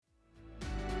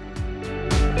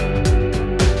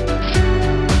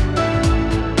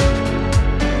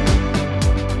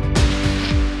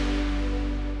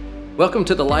Welcome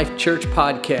to the Life Church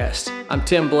Podcast. I'm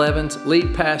Tim Blevins,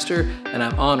 lead pastor, and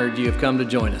I'm honored you have come to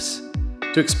join us.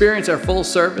 To experience our full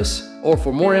service or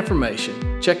for more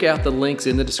information, check out the links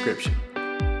in the description.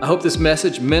 I hope this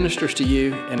message ministers to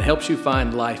you and helps you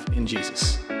find life in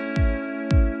Jesus.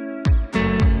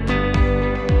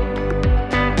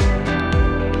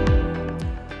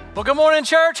 Well, good morning,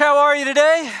 church. How are you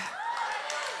today?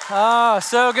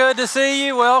 So good to see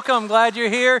you. Welcome. Glad you're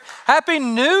here. Happy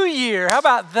New Year. How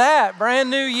about that? Brand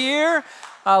new year.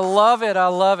 I love it. I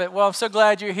love it. Well, I'm so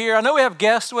glad you're here. I know we have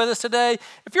guests with us today.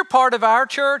 If you're part of our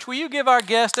church, will you give our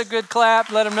guests a good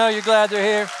clap? Let them know you're glad they're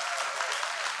here.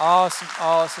 Awesome.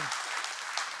 Awesome.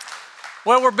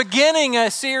 Well, we're beginning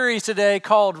a series today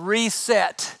called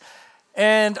Reset.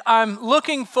 And I'm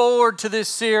looking forward to this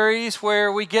series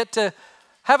where we get to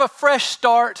have a fresh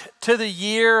start to the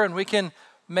year and we can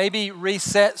maybe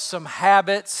reset some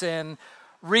habits and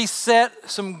reset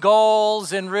some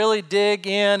goals and really dig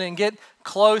in and get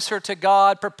closer to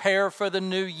God, prepare for the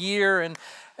new year.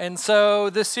 And so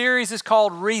this series is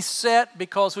called Reset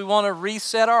because we want to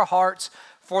reset our hearts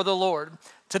for the Lord.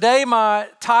 Today, my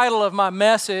title of my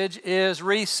message is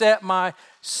Reset My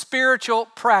Spiritual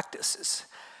Practices.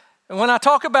 And when I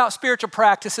talk about spiritual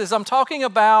practices, I'm talking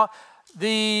about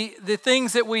the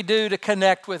things that we do to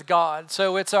connect with God.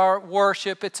 So it's our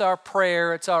worship, it's our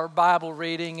prayer, it's our Bible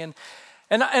reading. And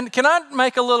can I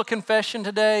make a little confession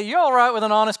today? You all right with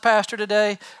an honest pastor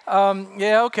today?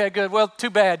 Yeah, okay, good. Well, too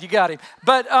bad, you got him.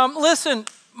 But listen,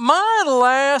 my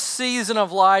last season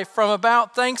of life from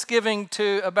about Thanksgiving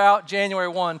to about January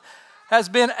 1 has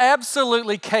been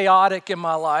absolutely chaotic in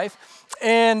my life.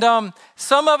 And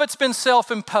some of it's been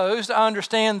self-imposed, I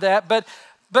understand that, but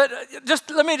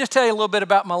let me tell you a little bit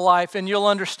about my life and you'll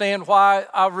understand why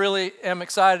I really am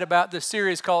excited about this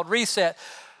series called Reset.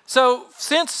 So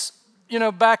since,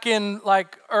 back in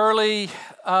early,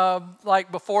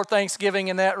 before Thanksgiving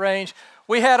in that range,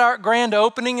 we had our grand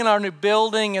opening in our new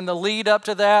building and the lead up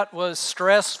to that was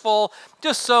stressful,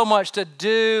 just so much to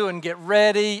do and get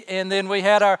ready. And then we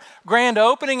had our grand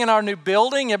opening in our new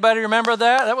building. Everybody remember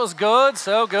that? That was good,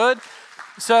 so good.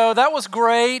 So that was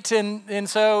great, and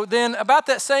so then about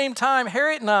that same time,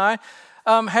 Harriet and I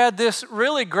had this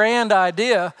really grand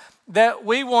idea that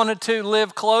we wanted to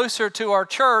live closer to our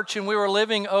church, and we were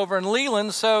living over in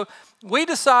Leland, so we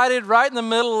decided right in the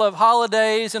middle of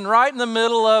holidays and right in the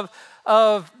middle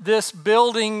of this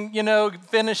building,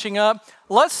 finishing up,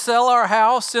 let's sell our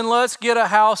house and let's get a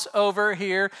house over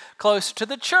here closer to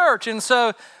the church. And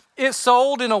so it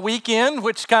sold in a weekend,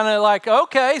 which kind of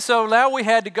okay, so now we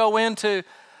had to go into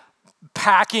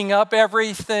packing up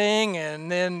everything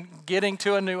and then getting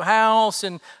to a new house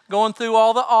and going through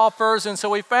all the offers. And so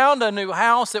we found a new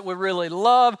house that we really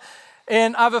love.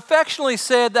 And I've affectionately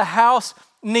said the house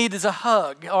needs a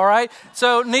hug, all right?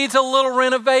 So it needs a little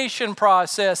renovation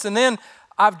process. And then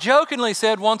I've jokingly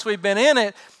said once we've been in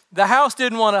it, the house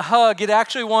didn't want a hug. It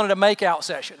actually wanted a makeout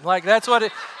session. That's what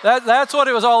it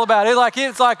was all about.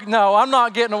 It's like, no, I'm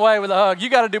not getting away with a hug. You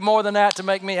got to do more than that to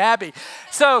make me happy.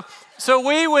 So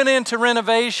we went into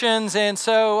renovations, and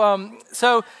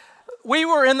so we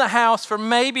were in the house for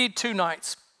maybe 2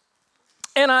 nights.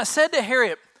 And I said to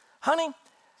Harriet, honey,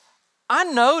 I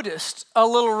noticed a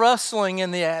little rustling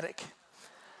in the attic.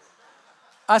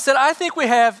 I said, I think we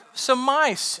have some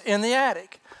mice in the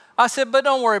attic. I said, but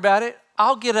don't worry about it.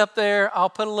 I'll get up there,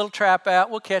 I'll put a little trap out,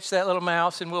 we'll catch that little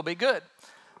mouse and we'll be good.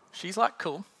 She's like,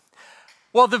 cool.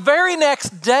 Well, the very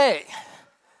next day,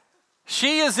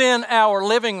 she is in our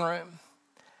living room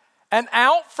and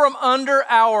out from under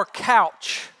our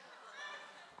couch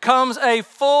comes a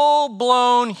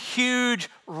full-blown huge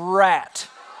rat.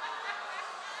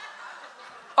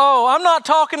 Oh, I'm not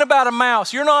talking about a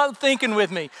mouse. You're not thinking with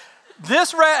me.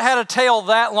 This rat had a tail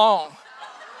that long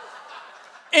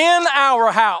in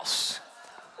our house.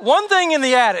 One thing in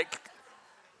the attic.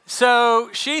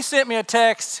 So she sent me a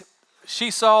text.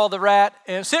 She saw the rat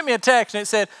and sent me a text and it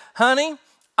said, honey,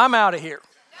 I'm out of here.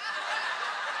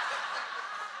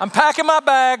 I'm packing my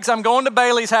bags. I'm going to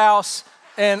Bailey's house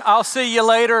and I'll see you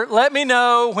later. Let me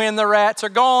know when the rats are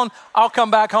gone. I'll come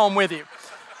back home with you.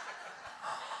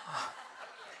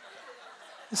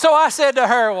 So I said to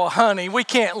her, well, honey, we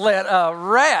can't let a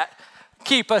rat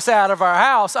keep us out of our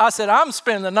house. I said, I'm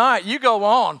spending the night. You go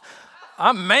on.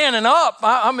 I'm manning up.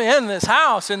 I'm in this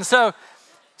house. And so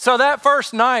that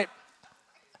first night,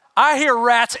 I hear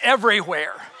rats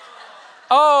everywhere.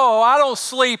 Oh, I don't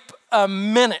sleep a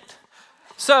minute.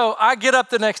 So I get up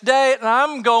the next day and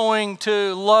I'm going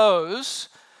to Lowe's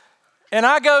and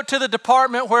I go to the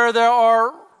department where there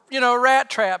are, rat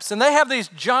traps. And they have these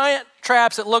giant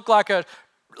traps that look like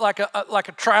like a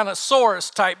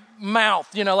Tyrannosaurus type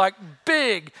mouth, like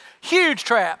big, huge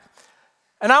trap.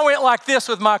 And I went like this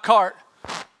with my cart.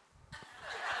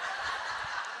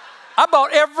 I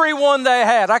bought every one they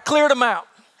had. I cleared them out.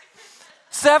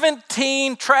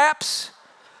 17 traps,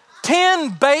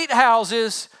 10 bait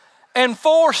houses, and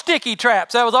 4 sticky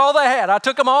traps. That was all they had. I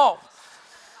took them all.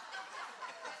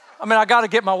 I mean, I got to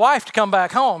get my wife to come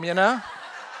back home,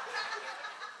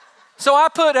 So I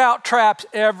put out traps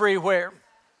everywhere.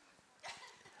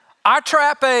 I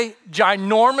trap a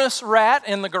ginormous rat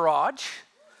in the garage.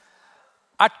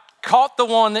 I caught the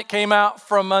one that came out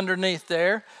from underneath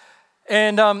there.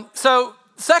 And so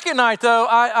second night, though,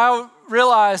 I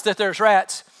realized that there's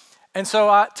rats. And so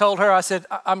I told her, I said,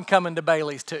 I'm coming to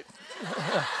Bailey's too.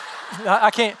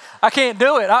 I can't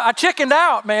do it. I chickened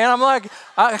out, man. I'm like,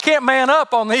 I can't man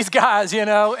up on these guys,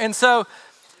 And so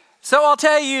I'll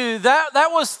tell you, that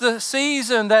was the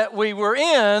season that we were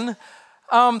in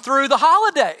through the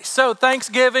holidays. So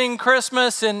Thanksgiving,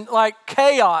 Christmas, and like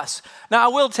chaos. Now, I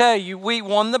will tell you, we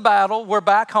won the battle. We're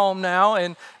back home now,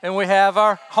 and we have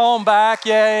our home back.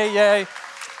 Yay, yay.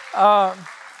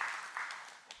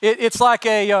 It's like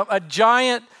a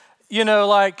giant,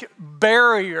 like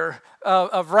barrier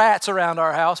of rats around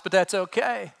our house, but that's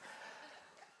okay.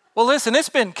 Well, listen, it's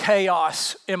been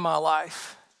chaos in my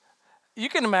life. You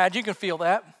can imagine, you can feel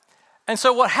that. And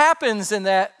so what happens in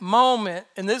that moment,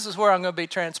 and this is where I'm going to be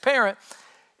transparent,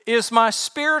 is my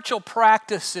spiritual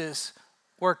practices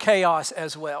were chaos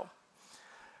as well.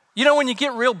 When you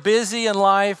get real busy in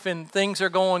life and things are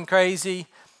going crazy,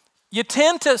 you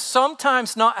tend to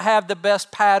sometimes not have the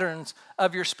best patterns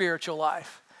of your spiritual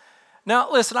life.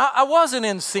 Now, listen, I wasn't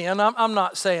in sin. I'm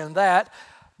not saying that.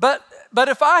 But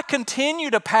if I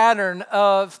continued a pattern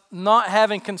of not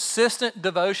having consistent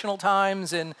devotional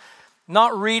times and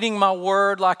not reading my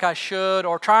word like I should,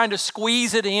 or trying to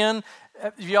squeeze it in,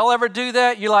 if y'all ever do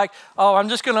that, you're like, oh, I'm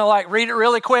just going to read it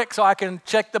really quick so I can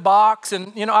check the box.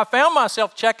 And, I found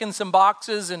myself checking some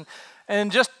boxes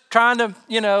and just trying to,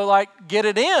 get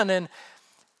it in. And,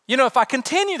 if I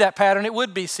continue that pattern, it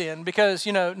would be sin because,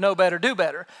 know better, do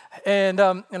better, and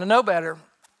I know better.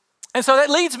 And so that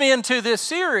leads me into this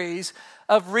series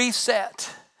of reset.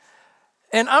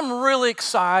 And I'm really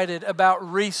excited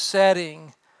about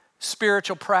resetting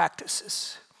spiritual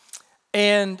practices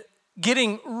and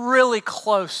getting really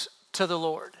close to the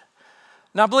Lord.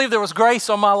 Now, I believe there was grace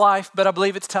on my life, but I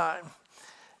believe it's time.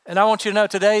 And I want you to know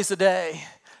today's the day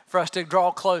for us to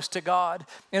draw close to God.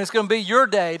 And it's going to be your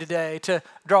day today to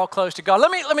draw close to God.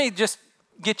 Let me just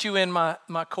get you in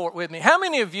my court with me. How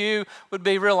many of you would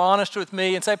be real honest with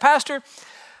me and say, Pastor,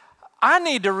 I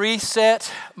need to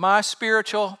reset my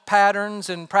spiritual patterns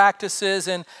and practices,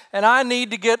 and I need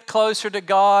to get closer to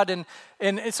God.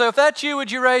 And so if that's you,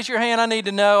 would you raise your hand? I need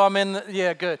to know I'm in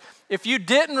yeah, good. If you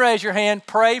didn't raise your hand,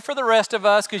 pray for the rest of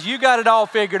us because you got it all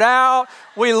figured out.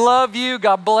 We love you.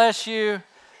 God bless you.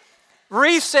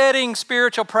 Resetting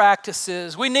spiritual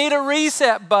practices. We need a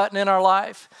reset button in our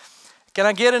life. Can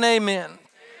I get an amen?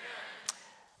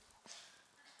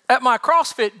 At my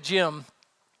CrossFit gym,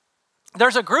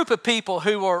 there's a group of people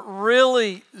who are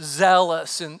really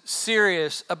zealous and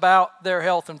serious about their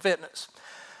health and fitness.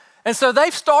 And so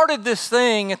they've started this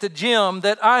thing at the gym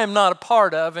that I am not a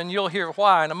part of, and you'll hear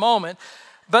why in a moment.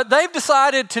 But they've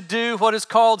decided to do what is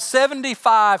called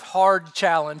 75 Hard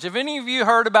Challenge. Have any of you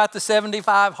heard about the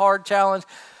 75 Hard Challenge?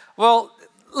 Well,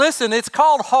 listen, it's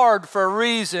called hard for a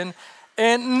reason,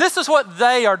 and this is what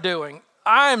they are doing.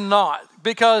 I am not,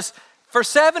 because for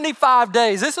 75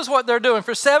 days, this is what they're doing.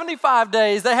 For 75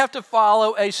 days, they have to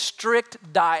follow a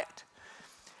strict diet.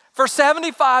 For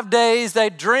 75 days, they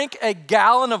drink a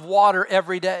gallon of water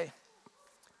every day.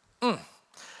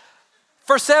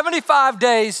 For 75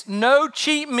 days, no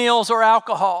cheat meals or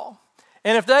alcohol.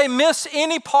 And if they miss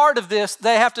any part of this,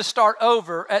 they have to start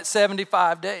over at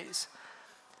 75 days.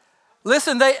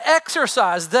 Listen, they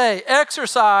exercise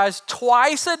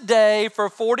twice a day for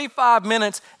 45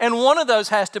 minutes, and one of those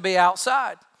has to be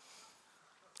outside.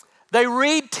 They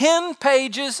read 10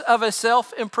 pages of a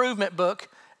self-improvement book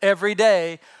every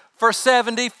day for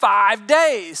 75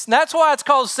 days. And that's why it's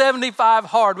called 75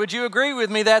 Hard. Would you agree with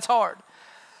me that's hard?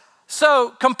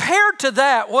 So compared to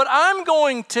that, what I'm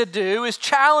going to do is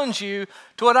challenge you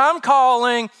to what I'm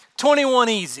calling 21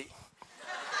 Easy.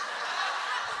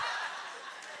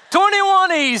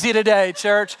 21 Easy today,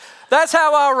 church. That's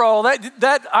how I roll.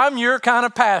 That I'm your kind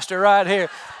of pastor right here.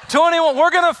 21,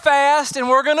 we're going to fast and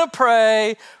we're going to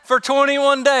pray for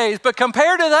 21 days. But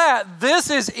compared to that, this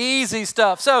is easy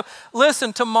stuff. So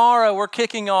listen, tomorrow we're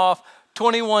kicking off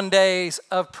 21 days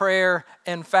of prayer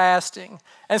and fasting.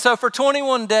 And so for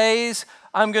 21 days,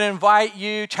 I'm going to invite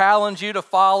you, challenge you to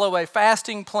follow a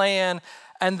fasting plan,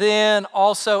 and then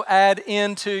also add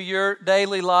into your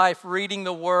daily life reading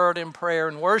the Word and prayer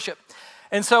and worship.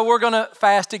 And so we're going to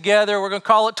fast together. We're going to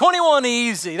call it 21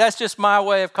 Easy. That's just my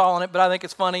way of calling it, but I think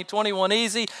it's funny, 21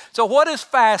 Easy. So what is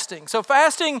fasting? So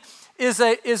fasting is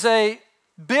a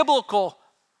biblical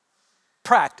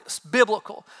practice,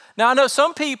 biblical. Now I know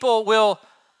some people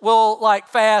will like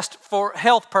fast for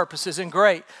health purposes, and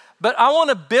great. But I want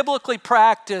to biblically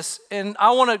practice, and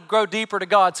I want to grow deeper to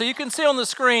God. So you can see on the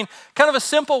screen kind of a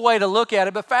simple way to look at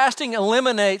it, but fasting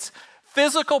eliminates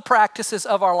physical practices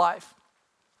of our life.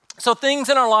 So things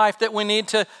in our life that we need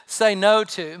to say no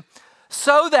to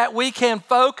so that we can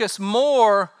focus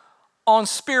more on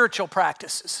spiritual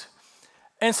practices.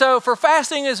 And so for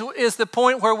fasting is the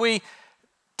point where we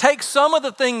take some of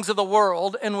the things of the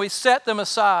world and we set them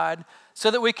aside so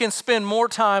that we can spend more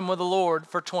time with the Lord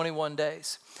for 21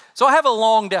 days. So I have a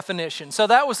long definition. So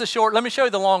that was the short. Let me show you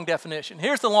the long definition.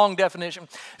 Here's the long definition.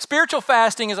 Spiritual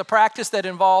fasting is a practice that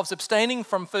involves abstaining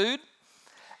from food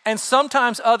and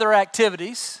sometimes other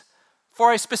activities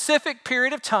for a specific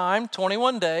period of time,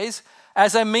 21 days,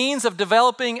 as a means of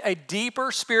developing a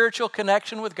deeper spiritual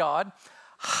connection with God,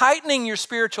 heightening your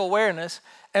spiritual awareness,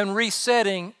 and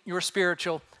resetting your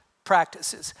spiritual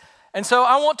practices. And so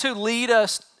I want to lead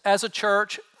us as a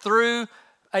church through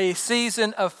a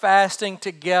season of fasting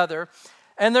together.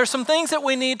 And there's some things that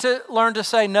we need to learn to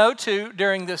say no to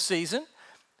during this season.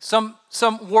 Some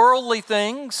worldly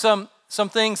things, some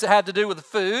things that have to do with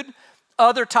food,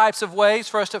 other types of ways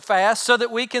for us to fast so that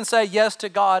we can say yes to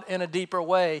God in a deeper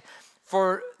way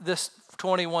for this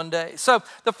 21 days. So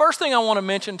the first thing I want to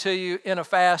mention to you in a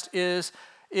fast is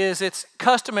it's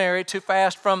customary to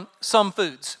fast from some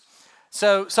foods.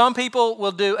 So some people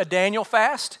will do a Daniel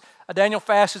fast. A Daniel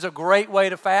fast is a great way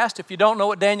to fast. If you don't know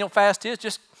what Daniel fast is,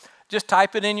 just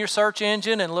type it in your search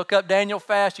engine and look up Daniel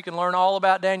fast. You can learn all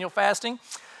about Daniel fasting.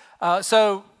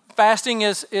 So fasting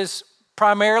is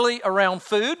primarily around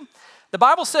food. The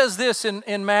Bible says this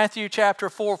in Matthew chapter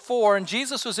 4:4, and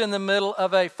Jesus was in the middle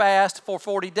of a fast for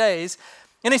 40 days,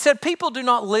 and he said, people do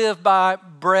not live by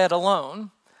bread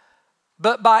alone,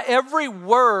 but by every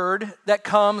word that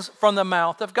comes from the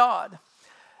mouth of God.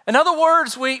 In other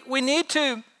words, we need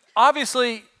to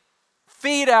obviously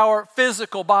feed our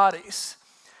physical bodies,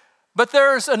 but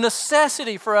there's a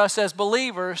necessity for us as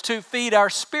believers to feed our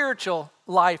spiritual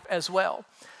life as well.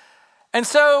 And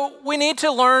so we need to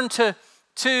learn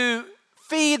to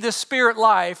feed the spirit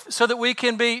life so that we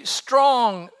can be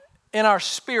strong in our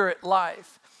spirit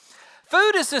life.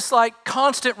 Food is this like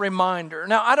constant reminder.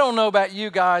 Now, I don't know about you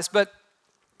guys, but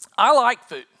I like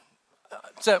food.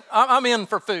 So I'm in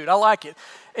for food. I like it.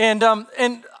 And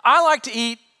I like to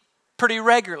eat pretty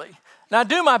regularly. Now, I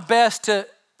do my best to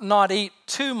not eat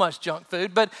too much junk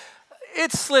food, but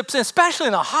it slips in, especially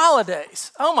in the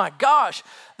holidays. Oh my gosh.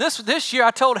 This year,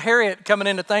 I told Harriet coming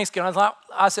into Thanksgiving,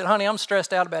 I said, honey, I'm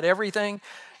stressed out about everything,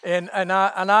 and I'm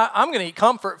going to eat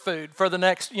comfort food for the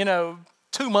next,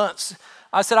 2 months.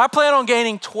 I said, I plan on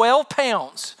gaining 12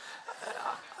 pounds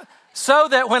so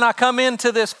that when I come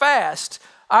into this fast,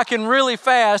 I can really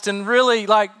fast and really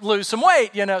lose some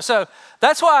weight, So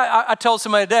that's why I told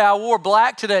somebody today, I wore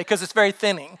black today because it's very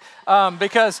thinning,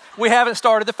 because we haven't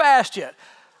started the fast yet.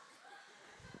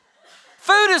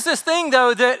 Food is this thing,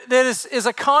 though, that is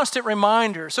a constant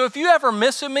reminder. So if you ever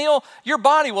miss a meal, your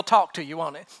body will talk to you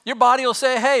on it. Your body will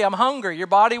say, hey, I'm hungry. Your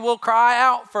body will cry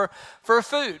out for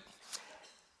food.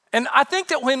 And I think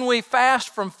that when we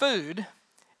fast from food,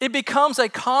 it becomes a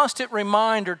constant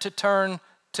reminder to turn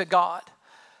to God.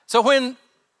 So when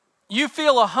you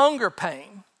feel a hunger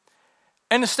pain,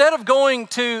 and instead of going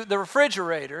to the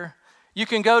refrigerator, you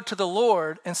can go to the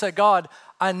Lord and say, God,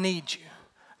 I need you.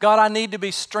 God, I need to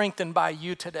be strengthened by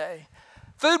you today.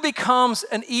 Food becomes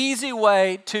an easy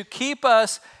way to keep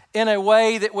us in a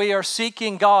way that we are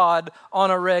seeking God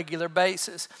on a regular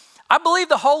basis. I believe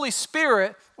the Holy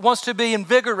Spirit wants to be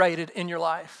invigorated in your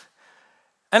life.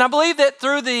 And I believe that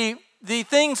through the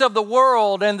things of the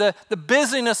world and the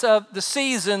busyness of the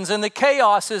seasons and the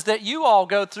chaoses that you all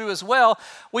go through as well,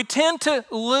 we tend to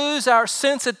lose our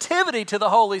sensitivity to the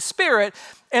Holy Spirit.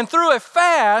 And through a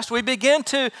fast, we begin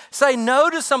to say no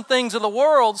to some things of the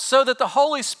world so that the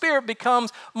Holy Spirit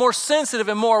becomes more sensitive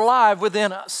and more alive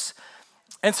within us.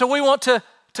 And so we want to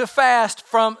fast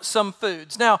from some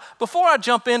foods. Now, before I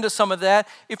jump into some of that,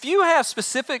 if you have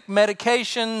specific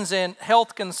medications and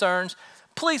health concerns,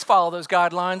 please follow those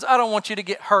guidelines. I don't want you to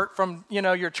get hurt from,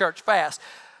 your church fast.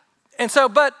 And so,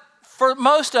 but for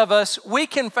most of us, we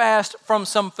can fast from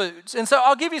some foods. And so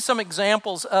I'll give you some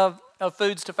examples of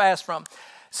foods to fast from.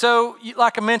 So,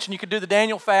 like I mentioned, you could do the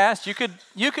Daniel fast. You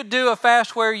could do a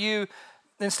fast where you,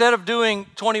 instead of doing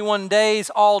 21 days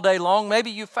all day long, maybe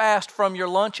you fast from your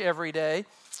lunch every day,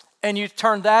 and you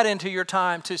turn that into your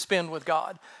time to spend with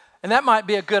God. And that might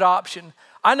be a good option.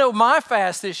 I know my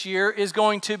fast this year is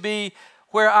going to be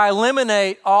where I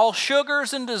eliminate all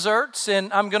sugars and desserts,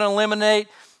 and I'm going to eliminate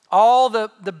all the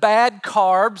bad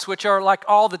carbs, which are like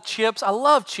all the chips. I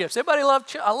love chips. Everybody love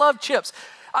chips? I love chips.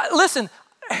 Listen,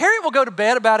 Harriet will go to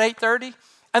bed about 8:30,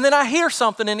 and then I hear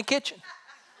something in the kitchen.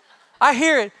 I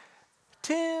hear it.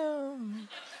 Tim,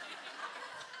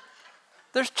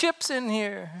 there's chips in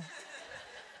here.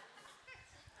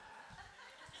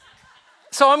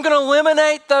 So I'm going to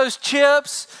eliminate those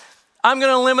chips. I'm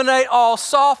going to eliminate all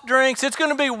soft drinks. It's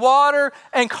going to be water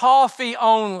and coffee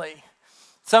only.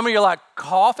 Some of you are like,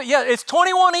 coffee? Yeah, it's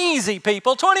 21 easy,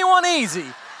 people. 21 easy.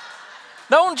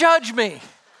 Don't judge me.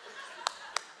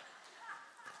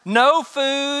 No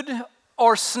food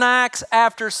or snacks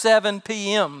after 7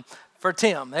 p.m. for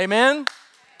Tim. Amen?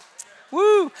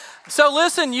 Woo. So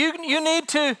listen, you need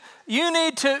to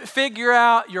figure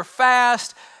out your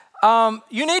fast.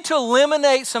 You need to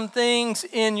eliminate some things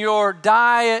in your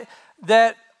diet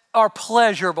that are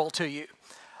pleasurable to you.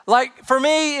 Like for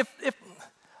me,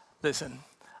 listen,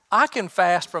 I can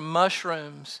fast from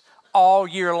mushrooms all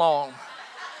year long.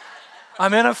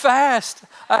 I'm in a fast.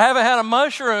 I haven't had a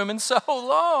mushroom in so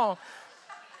long.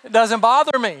 It doesn't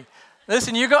bother me.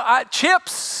 Listen,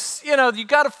 chips, you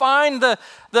got to find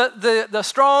the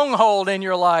stronghold in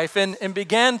your life and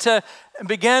begin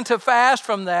to fast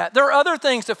from that. There are other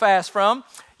things to fast from.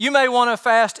 You may want to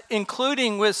fast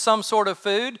including with some sort of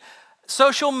food.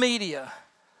 Social media.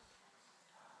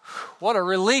 What a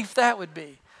relief that would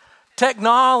be.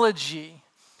 Technology.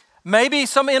 Maybe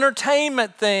some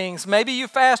entertainment things. Maybe you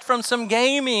fast from some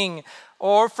gaming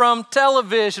or from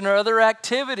television or other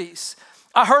activities.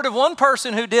 I heard of one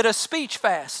person who did a speech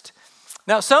fast.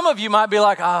 Now, some of you might be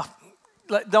like,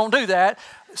 don't do that.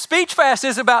 Speech fast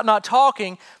is about not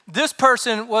talking. This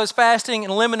person was fasting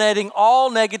and eliminating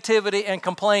all negativity and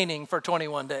complaining for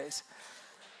 21 days.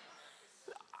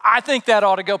 I think that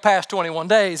ought to go past 21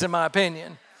 days, in my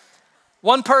opinion.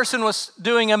 One person was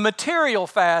doing a material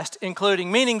fast,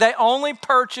 meaning they only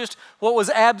purchased what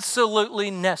was absolutely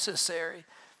necessary.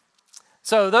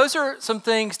 So those are some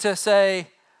things to say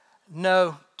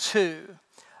no to.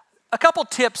 A couple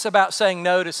tips about saying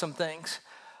no to some things.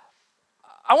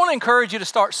 I want to encourage you to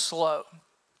start slow.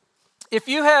 If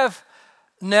you have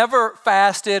never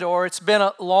fasted or it's been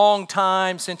a long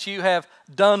time since you have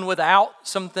done without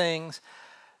some things,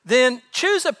 then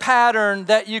choose a pattern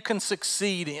that you can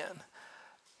succeed in.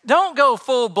 Don't go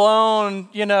full blown,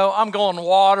 I'm going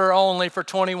water only for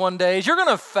 21 days. You're going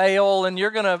to fail and you're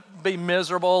going to be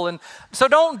miserable. And so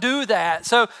don't do that.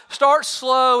 So start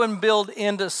slow and build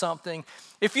into something.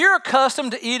 If you're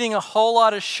accustomed to eating a whole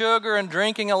lot of sugar and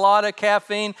drinking a lot of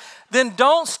caffeine, then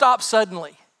don't stop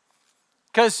suddenly.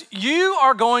 Because you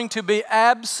are going to be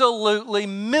absolutely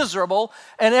miserable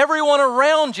and everyone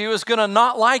around you is going to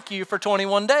not like you for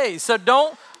 21 days. So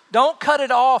don't cut it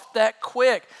off that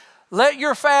quick. Let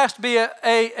your fast be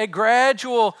a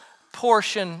gradual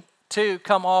portion to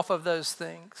come off of those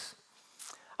things.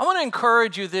 I want to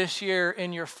encourage you this year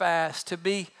in your fast to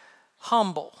be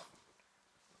humble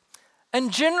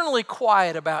and generally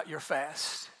quiet about your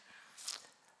fast.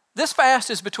 This fast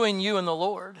is between you and the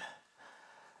Lord.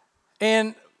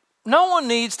 And no one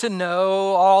needs to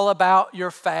know all about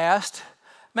your fast.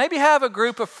 Maybe have a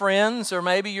group of friends or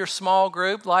maybe your small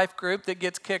group, life group that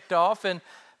gets kicked off, and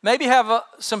maybe have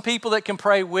some people that can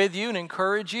pray with you and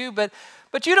encourage you, but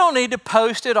you don't need to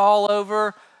post it all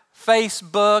over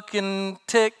Facebook and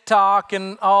TikTok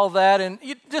and all that. And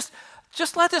you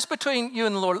just let this between you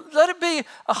and the Lord. Let it be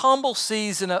a humble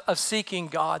season of seeking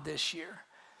God this year.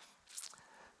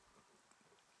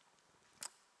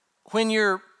 When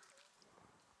you're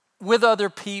with other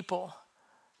people,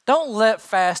 don't let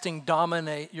fasting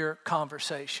dominate your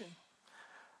conversation.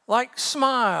 Like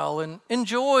smile and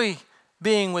enjoy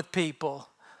being with people.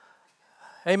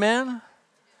 Amen?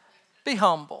 Be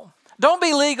humble. Don't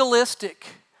be legalistic.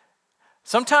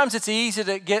 Sometimes it's easy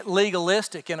to get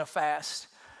legalistic in a fast.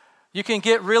 You can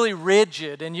get really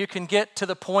rigid and you can get to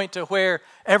the point to where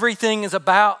everything is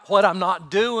about what I'm not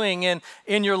doing, and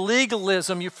in your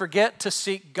legalism you forget to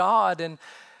seek God, and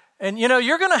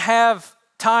you're going to have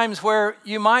times where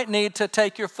you might need to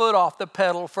take your foot off the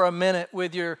pedal for a minute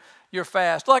with your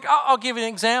fast. Like, I'll give you an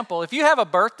example. If you have a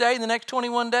birthday in the next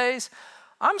 21 days,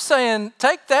 I'm saying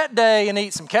take that day and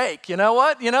eat some cake. You know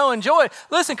what? Enjoy it.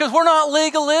 Listen, because we're not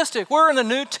legalistic. We're in the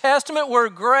New Testament. We're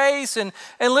grace. And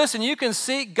listen, you can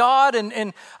seek God.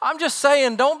 And I'm just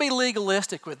saying, don't be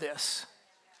legalistic with this.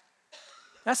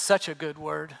 That's such a good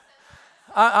word.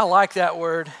 I like that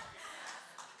word.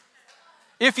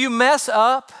 If you mess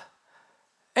up,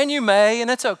 and you may,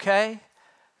 and it's okay,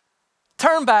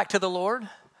 turn back to the Lord.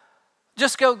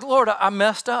 Just go, Lord, I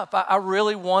messed up. I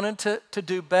really wanted to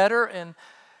do better, and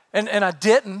I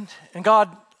didn't. And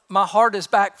God, my heart is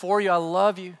back for you. I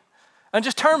love you. And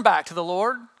just turn back to the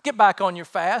Lord. Get back on your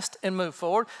fast and move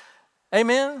forward.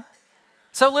 Amen?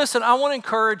 So listen, I want to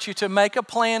encourage you to make a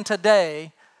plan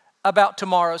today about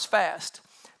tomorrow's fast.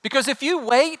 Because if you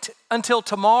wait until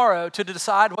tomorrow to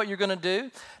decide what you're going to do,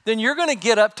 then you're going to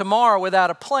get up tomorrow without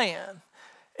a plan.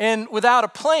 And without a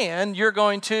plan, you're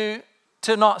going to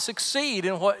not succeed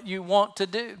in what you want to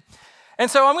do. And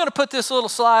so I'm going to put this little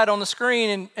slide on the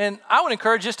screen, and I would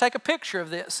encourage you to just take a picture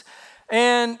of this.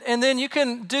 And then you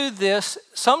can do this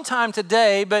sometime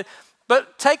today, but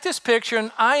take this picture,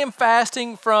 and I am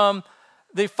fasting from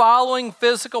the following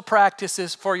physical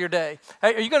practices for your day.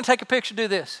 Hey, are you going to take a picture? Do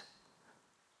this.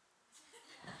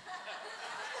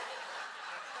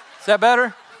 Is that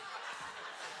better?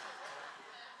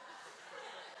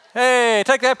 Hey,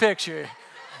 take that picture.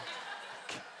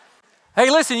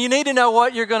 Hey, listen, you need to know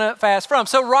what you're going to fast from.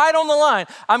 So right on the line,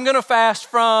 I'm going to fast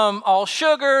from all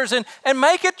sugars and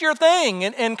make it your thing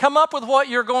and come up with what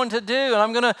you're going to do. And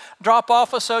I'm going to drop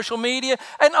off of social media.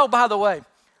 And oh, by the way,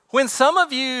 when some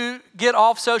of you get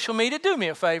off social media, do me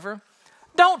a favor.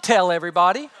 Don't tell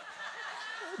everybody.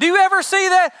 Do you ever see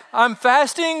that? I'm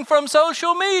fasting from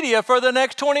social media for the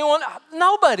next 21.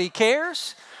 Nobody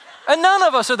cares. And none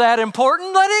of us are that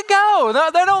important. Let it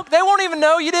go. They won't even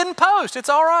know you didn't post. It's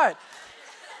all right.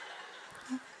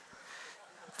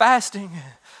 Fasting.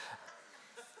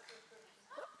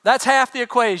 That's half the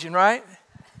equation, right?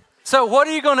 So what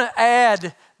are you going to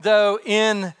add, though,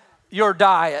 in your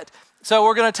diet? So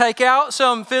we're going to take out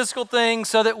some physical things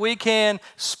so that we can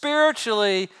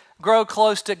spiritually grow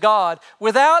close to God.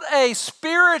 Without a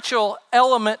spiritual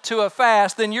element to a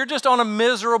fast, then you're just on a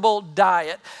miserable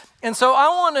diet. And so I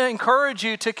want to encourage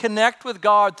you to connect with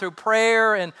God through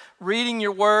prayer and reading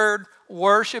your word,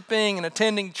 worshiping and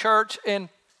attending church. And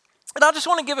I just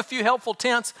want to give a few helpful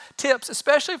tips,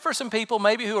 especially for some people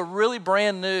maybe who are really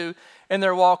brand new in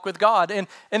their walk with God. And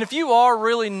if you are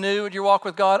really new in your walk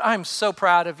with God, I'm so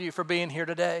proud of you for being here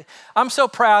today. I'm so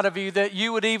proud of you that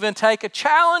you would even take a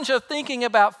challenge of thinking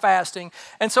about fasting.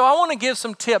 And so I want to give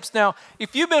some tips. Now,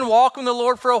 if you've been walking with the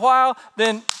Lord for a while,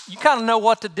 then you kind of know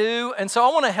what to do. And so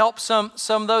I want to help some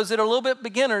of those that are a little bit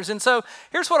beginners. And so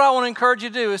here's what I want to encourage you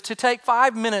to do is to take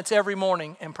 5 minutes every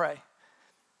morning and pray.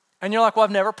 And you're like, well, I've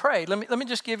never prayed. Let me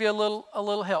just give you a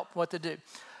little help what to do.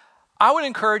 I would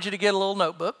encourage you to get a little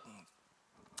notebook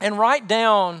and write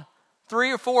down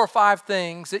 3 or 4 or 5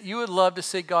 things that you would love to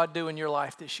see God do in your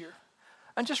life this year.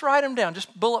 And just write them down,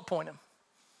 just bullet point them.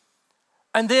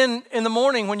 And then in the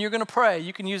morning when you're going to pray,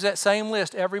 you can use that same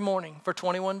list every morning for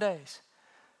 21 days.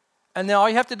 And then all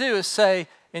you have to do is say,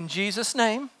 in Jesus'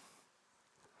 name,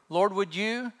 Lord, would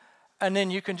you, and then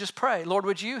you can just pray, Lord,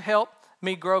 would you help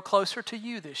me grow closer to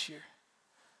you this year?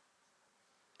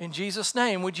 In Jesus'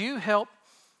 name, would you help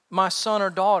my son or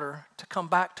daughter to come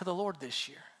back to the Lord this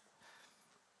year?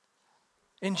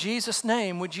 In Jesus'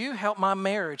 name, would you help my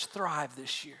marriage thrive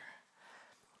this year?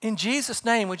 In Jesus'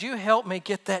 name, would you help me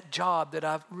get that job that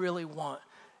I really want?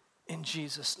 In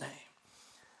Jesus' name.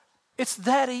 It's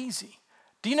that easy.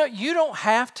 Do you know you don't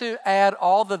have to add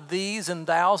all the these and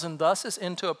thous and thuses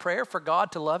into a prayer for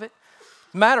God to love it?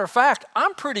 Matter of fact,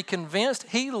 I'm pretty convinced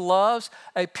He loves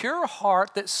a pure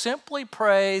heart that simply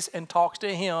prays and talks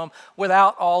to Him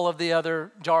without all of the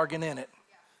other jargon in it.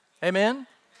 Amen?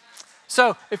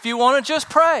 So if you want to just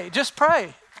pray.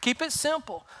 Keep it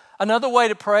simple. Another way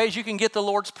to pray is you can get the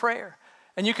Lord's Prayer.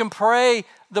 And you can pray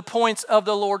the points of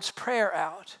the Lord's Prayer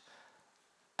out.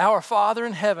 Our Father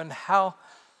in heaven,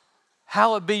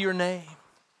 hallowed be your name.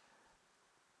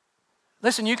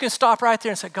 Listen, you can stop right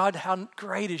there and say, God, how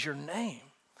great is your name?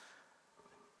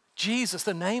 Jesus,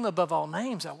 the name above all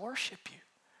names, I worship you.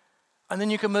 And then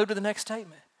you can move to the next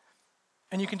statement.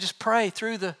 And you can just pray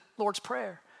through the Lord's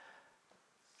Prayer.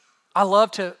 I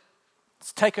love to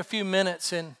take a few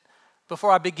minutes and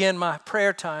before I begin my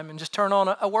prayer time and just turn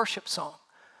on a worship song.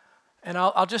 And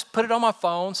I'll just put it on my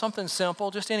phone, something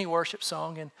simple, just any worship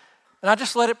song. And I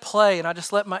just let it play and I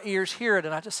just let my ears hear it.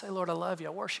 And I just say, Lord, I love you, I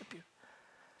worship you.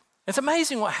 It's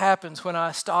amazing what happens when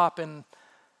I stop and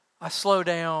I slow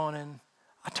down and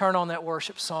I turn on that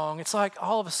worship song. It's like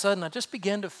all of a sudden I just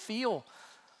begin to feel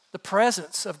the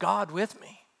presence of God with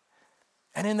me.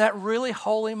 And in that really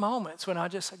holy moments when I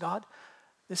just say, God,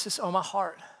 this is on my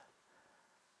heart.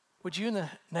 Would you, in the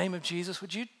name of Jesus,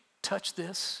 would you touch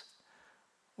this?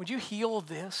 Would you heal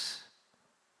this?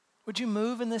 Would you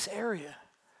move in this area?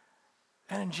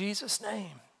 And in Jesus'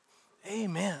 name,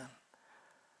 amen.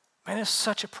 Man, it's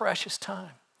such a precious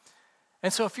time.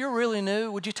 And so if you're really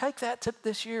new, would you take that tip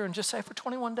this year and just say, for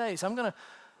 21 days, I'm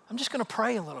just going to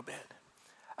pray a little bit.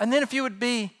 And then if you would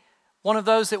be one of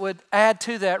those that would add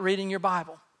to that reading your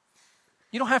Bible.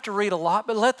 You don't have to read a lot,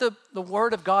 but let the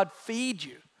Word of God feed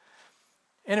you.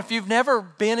 And if you've never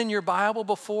been in your Bible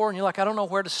before and you're like, I don't know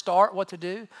where to start, what to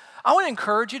do, I want to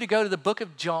encourage you to go to the book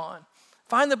of John.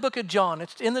 Find the book of John.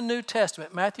 It's in the New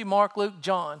Testament, Matthew, Mark, Luke,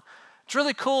 John. What's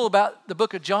really cool about the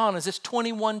book of John is it's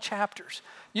 21 chapters.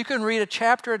 You can read a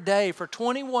chapter a day for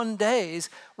 21 days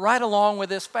right along with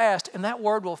this fast, and that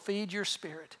word will feed your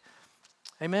spirit.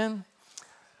 Amen?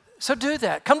 So do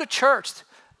that. Come to church.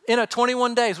 In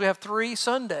 21 days, we have 3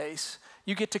 Sundays.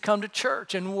 You get to come to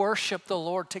church and worship the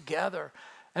Lord together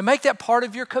and make that part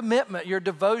of your commitment, your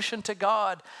devotion to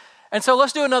God. And so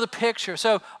let's do another picture.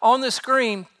 So on the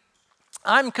screen,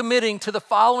 I'm committing to the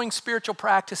following spiritual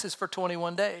practices for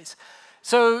 21 days.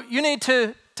 So you need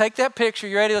to take that picture.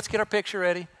 You ready? Let's get our picture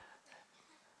ready.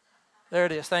 There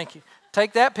it is. Thank you.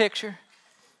 Take that picture.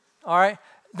 All right.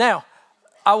 Now,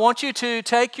 I want you to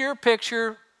take your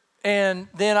picture and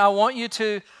then I want you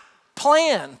to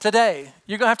plan today.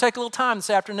 You're going to have to take a little time this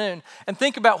afternoon and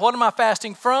think about what am I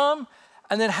fasting from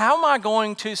and then how am I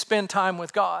going to spend time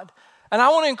with God. And I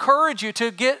want to encourage you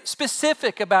to get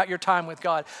specific about your time with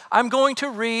God. I'm going to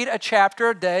read a chapter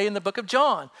a day in the book of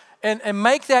John and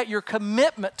make that your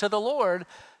commitment to the Lord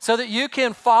so that you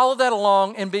can follow that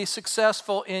along and be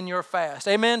successful in your fast.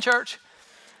 Amen, church?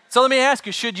 So let me ask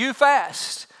you, should you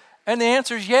fast? And the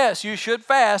answer is yes, you should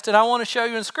fast. And I want to show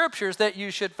you in scriptures that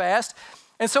you should fast.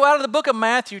 And so out of the book of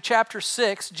Matthew, chapter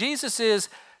 6, Jesus is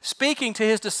speaking to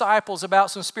his disciples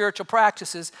about some spiritual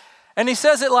practices. And he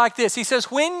says it like this. He says,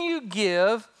 when you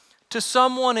give to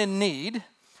someone in need,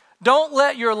 don't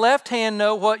let your left hand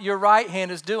know what your right hand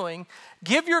is doing.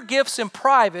 Give your gifts in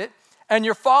private, and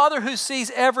your Father who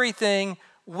sees everything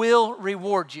will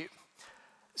reward you.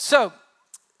 So,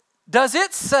 does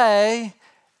it say,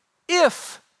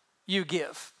 if you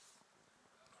give?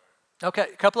 Okay,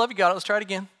 a couple of you got it. Let's try it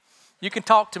again. You can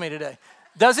talk to me today.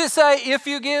 Does it say, if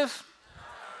you give?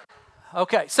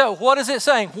 Okay, so what is it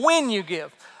saying? When you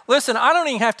give. Listen, I don't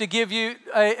even have to give you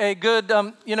a good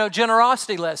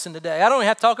generosity lesson today. I don't even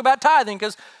have to talk about tithing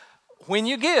because when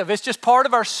you give, it's just part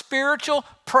of our spiritual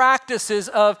practices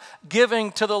of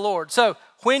giving to the Lord. So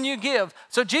when you give.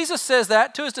 So Jesus says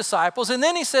that to his disciples. And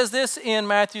then he says this in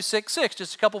Matthew 6:6,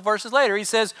 just a couple verses later. He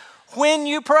says, when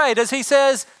you pray. Does he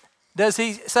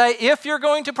say if you're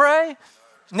going to pray?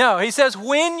 No, he says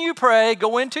when you pray,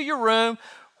 go into your room.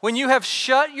 When you have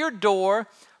shut your door,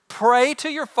 pray to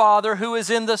your Father who is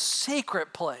in the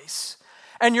secret place.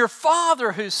 And your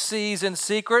Father who sees in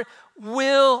secret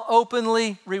will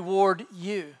openly reward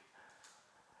you.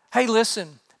 Hey,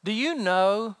 listen, do you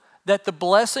know that the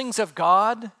blessings of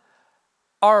God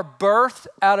are birthed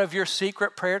out of your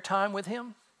secret prayer time with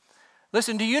him?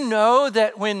 Listen, do you know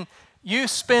that when you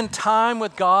spend time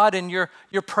with God in your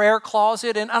prayer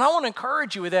closet, and I want to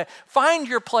encourage you with that, find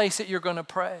your place that you're going to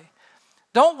pray.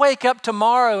 Don't wake up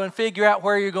tomorrow and figure out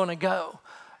where you're going to go.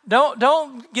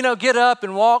 Don't get up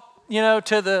and walk,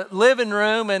 to the living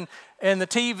room and the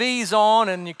TV's on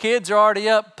and your kids are already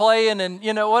up playing and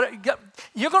what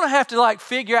you're going to have to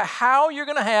figure out how you're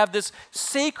going to have this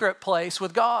secret place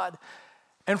with God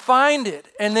and find it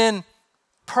and then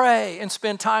pray and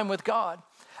spend time with God.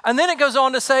 And then it goes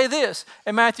on to say this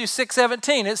in Matthew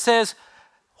 6:17. It says,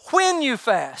 when you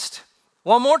fast.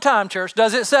 One more time, church.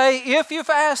 Does it say if you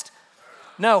fast?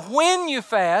 No, when you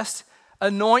fast,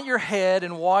 anoint your head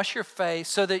and wash your face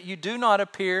so that you do not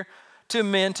appear to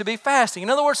men to be fasting. In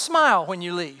other words, smile when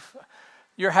you leave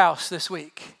your house this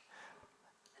week.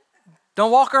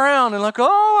 Don't walk around and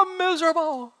I'm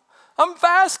miserable. I'm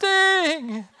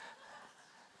fasting.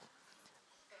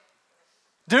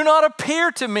 Do not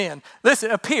appear to men. Listen,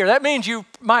 appear. That means you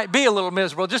might be a little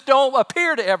miserable. Just don't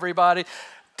appear to everybody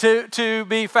to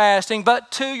be fasting,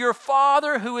 but to your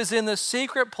Father who is in the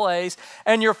secret place,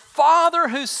 and your Father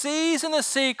who sees in the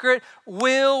secret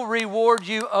will reward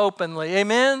you openly.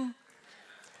 Amen?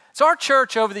 So our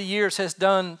church over the years has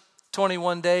done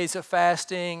 21 days of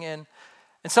fasting, and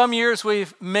some years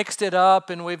we've mixed it up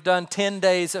and we've done 10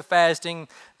 days of fasting.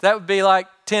 That would be like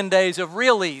 10 days of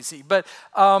real easy, but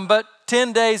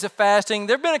 10 days of fasting.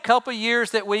 There have been a couple years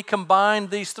that we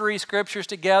combined these 3 scriptures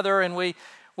together and we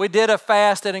we did a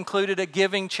fast that included a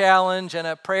giving challenge and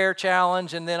a prayer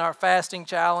challenge and then our fasting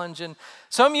challenge. And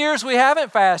some years we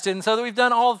haven't fasted, and so we've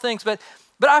done all the things. But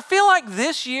I feel like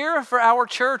this year for our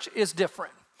church is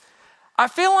different. I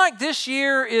feel like this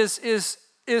year is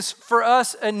for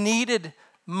us a needed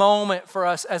moment for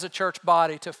us as a church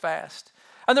body to fast.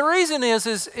 And the reason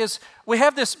is we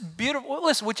have this beautiful,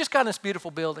 listen, we just got this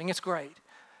beautiful building. It's great.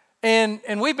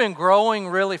 And we've been growing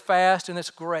really fast, and it's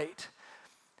great.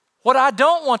 What I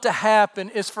don't want to happen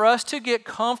is for us to get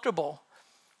comfortable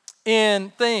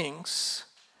in things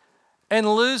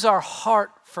and lose our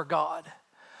heart for God.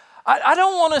 I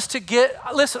don't want us to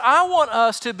I want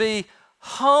us to be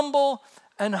humble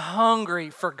and hungry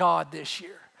for God this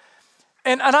year.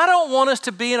 And I don't want us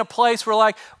to be in a place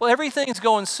where everything's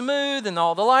going smooth and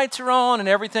all the lights are on and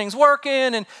everything's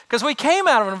working. And because we came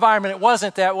out of an environment, it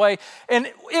wasn't that way. And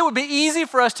it would be easy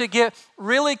for us to get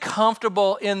really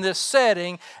comfortable in this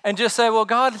setting and just say, well,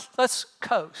 God, let's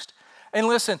coast. And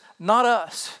listen, not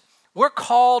us. We're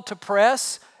called to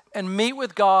press and meet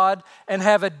with God and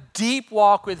have a deep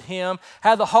walk with Him,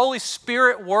 have the Holy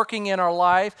Spirit working in our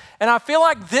life. And I feel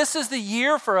like this is the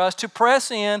year for us to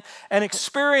press in and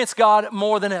experience God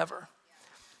more than ever.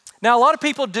 Now, a lot of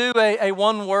people do a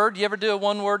one word. You ever do a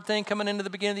one word thing coming into the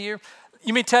beginning of the year?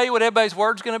 You mean tell you what everybody's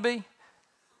word's going to be?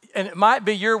 And it might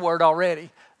be your word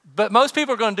already, but most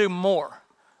people are going to do more.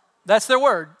 That's their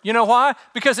word. You know why?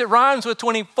 Because it rhymes with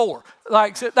 24.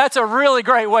 That's a really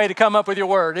great way to come up with your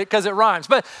word because it rhymes.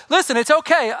 But listen, it's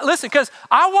okay. Listen, because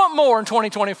I want more in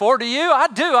 2024. Do you? I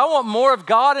do. I want more of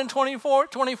God in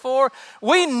 2024.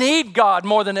 We need God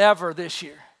more than ever this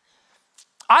year.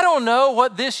 I don't know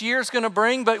what this year's going to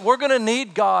bring, but we're going to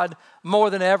need God more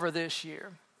than ever this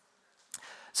year.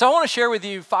 So I want to share with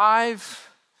you 5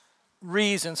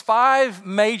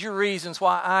 major reasons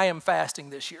why I am fasting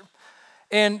this year.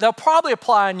 And they'll probably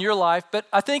apply in your life, but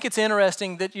I think it's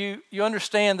interesting that you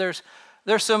understand there's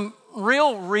some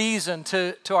real reason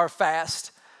to our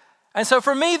fast. And so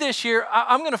for me this year,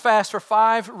 I'm going to fast for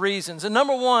 5 reasons. And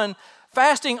number 1,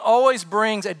 fasting always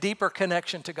brings a deeper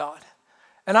connection to God.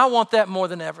 And I want that more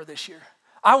than ever this year.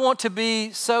 I want to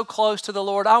be so close to the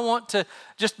Lord. I want to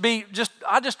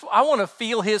I want to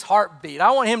feel His heartbeat.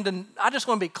 I just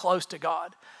want to be close to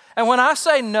God. And when I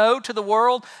say no to the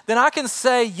world, then I can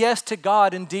say yes to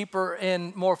God in deeper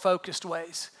and more focused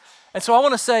ways. And so I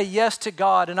want to say yes to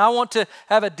God, and I want to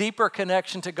have a deeper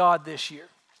connection to God this year.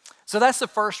 So that's the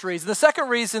first reason. The second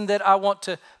reason that I want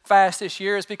to fast this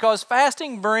year is because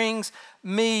fasting brings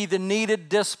me the needed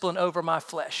discipline over my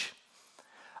flesh.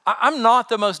 I'm not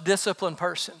the most disciplined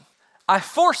person. I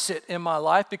force it in my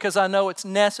life because I know it's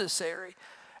necessary.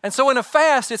 And so in a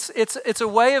fast, it's a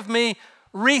way of me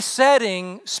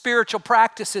resetting spiritual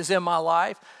practices in my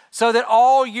life so that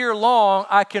all year long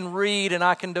I can read and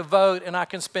I can devote and I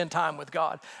can spend time with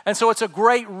God. And so it's a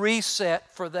great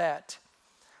reset for that.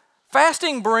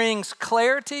 Fasting brings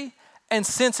clarity and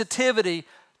sensitivity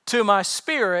to my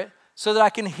spirit so that I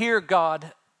can hear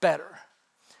God better.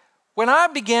 When I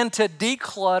begin to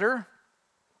declutter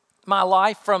my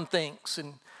life from things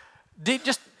and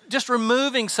just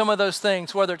removing some of those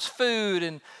things, whether it's food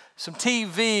and some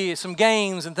TV, some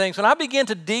games and things. When I begin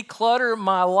to declutter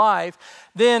my life,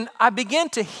 then I begin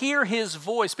to hear His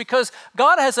voice because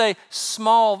God has a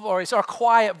small voice or a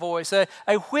quiet voice, a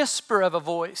whisper of a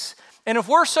voice. And if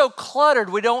we're so cluttered,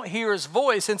 we don't hear His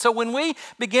voice. And so when we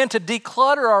begin to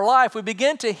declutter our life, we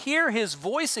begin to hear His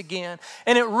voice again.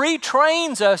 And it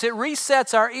retrains us, it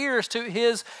resets our ears to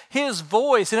His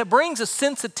voice. And it brings a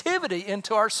sensitivity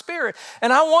into our spirit.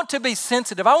 And I want to be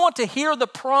sensitive. I want to hear the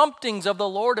promptings of the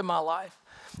Lord in my life.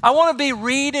 I want to be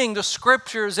reading the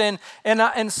scriptures and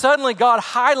suddenly God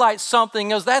highlights something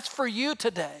and goes, that's for you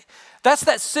today. That's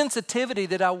that sensitivity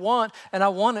that I want, and I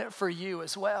want it for you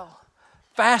as well.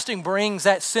 Fasting brings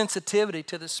that sensitivity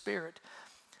to the Spirit.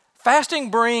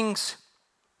 Fasting brings,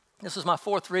 this is my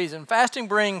 4th reason, fasting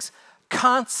brings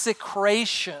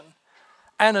consecration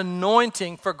and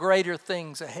anointing for greater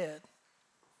things ahead.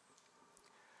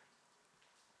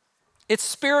 It's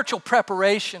spiritual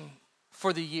preparation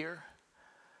for the year.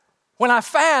 When I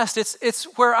fast, it's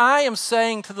where I am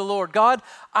saying to the Lord, God,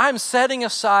 I'm setting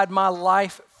aside my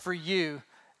life for you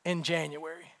in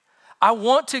January. I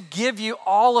want to give you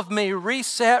all of me,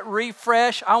 reset,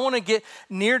 refresh. I want to get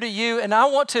near to you, and I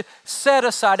want to set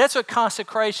aside. That's what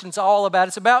consecration's all about.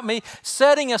 It's about me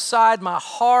setting aside my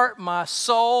heart, my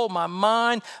soul, my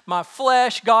mind, my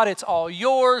flesh. God, it's all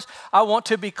yours. I want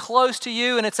to be close to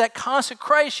you, and it's that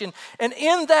consecration. And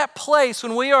in that place,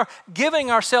 when we are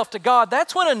giving ourselves to God,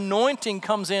 that's when anointing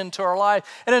comes into our life.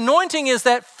 And anointing is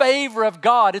that favor of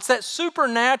God. It's that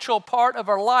supernatural part of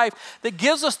our life that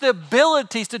gives us the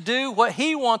abilities to do what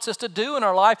He wants us to do in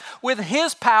our life with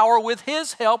His power, with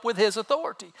His help, with His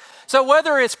authority. So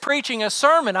whether it's preaching a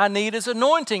sermon, I need His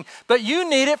anointing, but you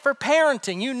need it for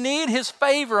parenting. You need His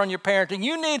favor on your parenting.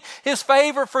 You need His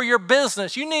favor for your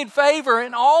business. You need favor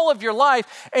in all of your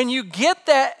life, and you get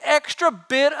that extra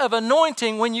bit of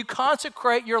anointing when you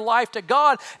consecrate your life to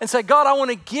God and say, God, I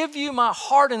want to give you my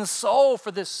heart and soul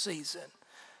for this season.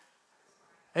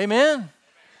 Amen.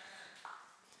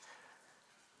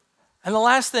 And the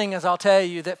last thing is I'll tell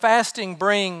you that fasting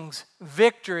brings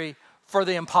victory for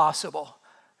the impossible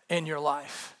in your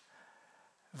life.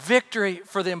 Victory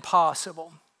for the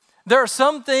impossible. There are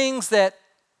some things that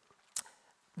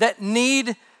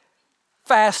need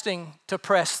fasting to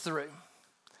press through.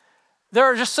 There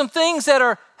are just some things that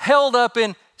are held up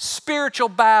in spiritual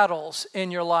battles in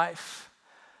your life.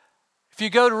 If you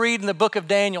go to read in the book of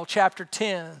Daniel, chapter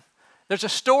 10, there's a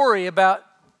story about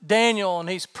Daniel, and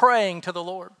he's praying to the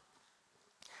Lord.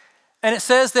 And it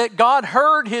says that God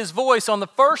heard his voice on the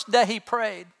first day he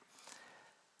prayed.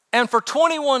 And for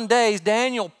 21 days,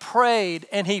 Daniel prayed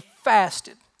and he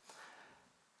fasted.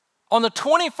 On the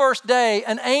 21st day,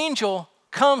 an angel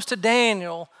comes to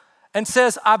Daniel and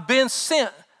says, I've been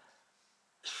sent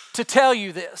to tell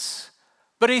you this.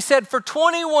 But he said for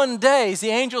 21 days, the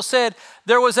angel said,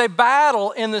 there was a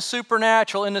battle in the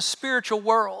supernatural, in the spiritual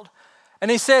world. And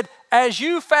he said, as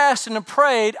you fasted and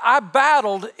prayed, I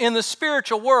battled in the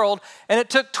spiritual world, and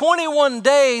it took 21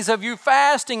 days of you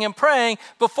fasting and praying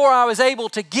before I was able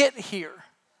to get here.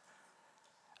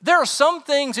 There are some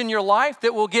things in your life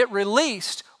that will get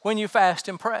released when you fast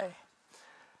and pray.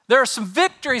 There are some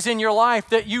victories in your life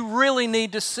that you really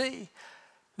need to see.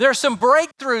 There are some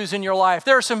breakthroughs in your life.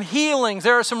 There are some healings.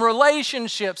 There are some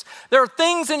relationships. There are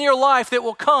things in your life that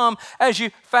will come as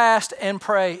you fast and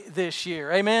pray this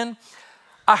year. Amen?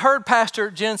 I heard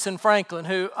Pastor Jensen Franklin,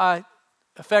 who I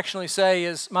affectionately say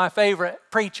is my favorite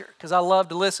preacher because I love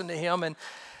to listen to him. And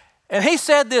he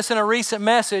said this in a recent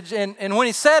message, and when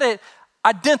he said it,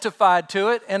 identified to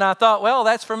it, and I thought, well,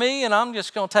 that's for me, and I'm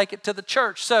just going to take it to the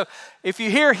church. So if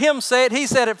you hear him say it, he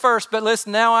said it first, but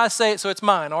listen, now I say it, so it's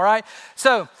mine, all right?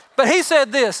 So, but he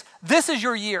said this is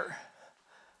your year.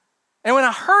 And when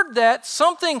I heard that,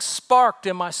 something sparked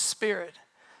in my spirit.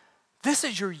 This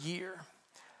is your year.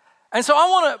 And so I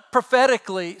want to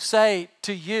prophetically say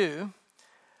to you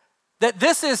that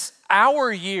this is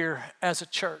our year as a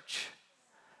church.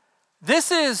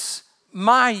 This is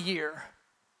my year.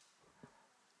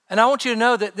 And I want you to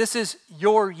know that this is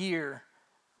your year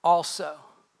also.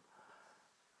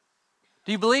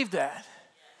 Do you believe that?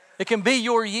 It can be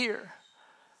your year.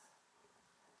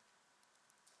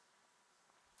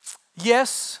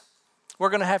 Yes, we're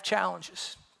going to have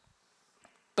challenges,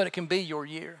 but it can be your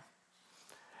year.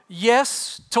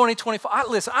 Yes, 2024.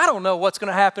 Listen, I don't know what's going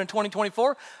to happen in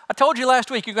 2024. I told you last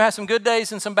week you're going to have some good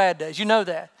days and some bad days. You know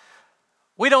that.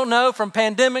 We don't know, from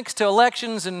pandemics to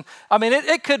elections, and I mean,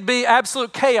 it could be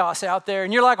absolute chaos out there.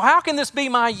 And you're like, well, how can this be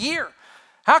my year?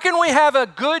 How can we have a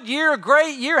good year, a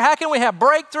great year? How can we have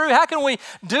breakthrough? How can we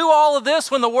do all of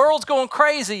this when the world's going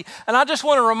crazy? And I just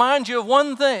want to remind you of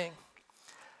one thing,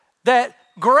 that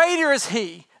greater is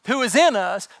He who is in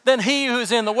us than he who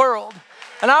is in the world.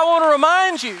 And I want to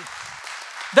remind you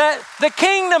that the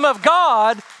kingdom of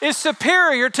God is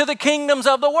superior to the kingdoms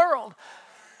of the world.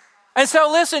 And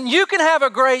so listen, you can have a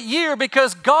great year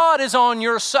because God is on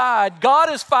your side.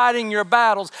 God is fighting your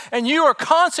battles, and you are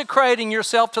consecrating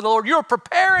yourself to the Lord. You're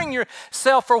preparing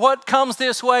yourself for what comes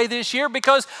this way this year,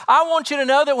 because I want you to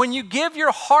know that when you give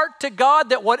your heart to God,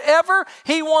 that whatever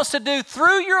He wants to do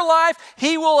through your life,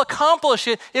 He will accomplish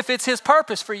it if it's His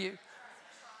purpose for you.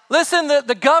 Listen,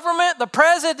 the government, the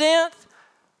president,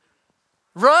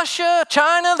 Russia,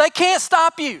 China, they can't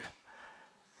stop you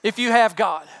if you have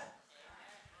God.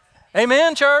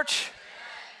 Amen, church.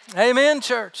 Amen,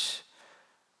 church.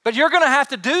 But you're going to have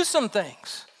to do some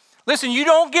things. Listen, you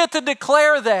don't get to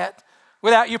declare that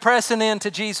without you pressing into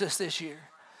Jesus this year.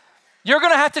 You're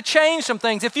going to have to change some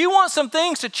things. If you want some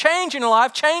things to change in your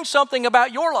life, change something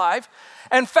about your life.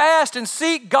 and fast and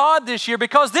seek God this year,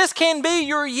 because this can be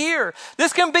your year.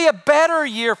 This can be a better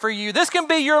year for you. This can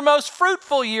be your most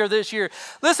fruitful year this year.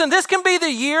 Listen, this can be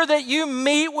the year that you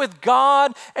meet with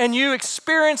God and you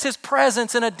experience His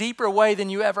presence in a deeper way than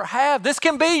you ever have. This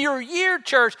can be your year,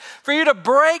 church, for you to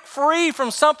break free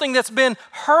from something that's been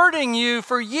hurting you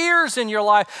for years in your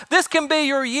life. This can be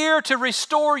your year to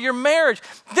restore your marriage.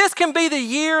 This can be the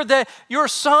year that your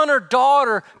son or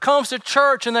daughter comes to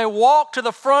church and they walk to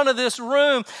the front of this room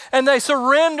and they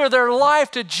surrender their life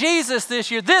to Jesus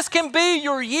this year. This can be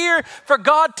your year for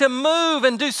God to move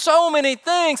and do so many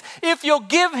things if you'll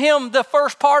give Him the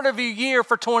first part of your year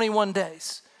for 21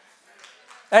 days.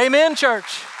 Amen,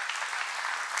 church.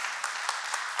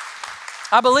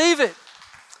 I believe it.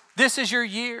 This is your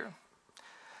year.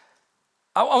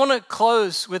 I want to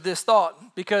close with this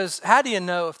thought, because how do you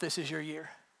know if this is your year?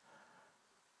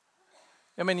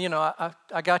 I mean, you know,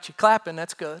 I got you clapping.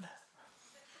 That's good.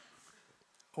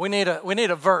 We need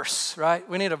a verse, right?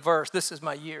 We need a verse. This is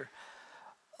my year.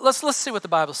 Let's see what the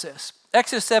Bible says.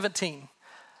 Exodus 17.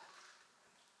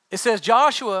 It says,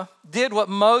 Joshua did what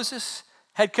Moses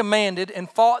had commanded and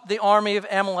fought the army of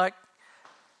Amalek.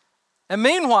 And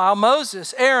meanwhile,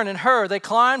 Moses, Aaron, and Hur, they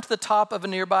climbed to the top of a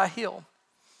nearby hill.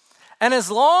 And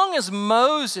as long as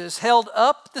Moses held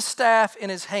up the staff in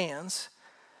his hands,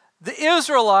 the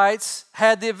Israelites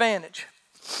had the advantage.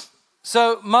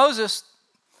 So Moses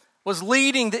was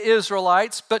leading the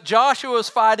Israelites, but Joshua was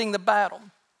fighting the battle.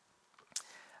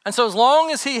 And so as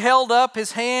long as he held up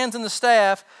his hands and the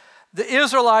staff, the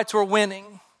Israelites were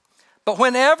winning. But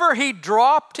whenever he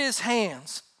dropped his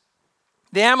hands,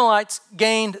 the Amalekites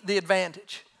gained the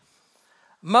advantage.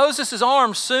 Moses'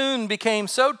 arms soon became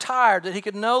so tired that he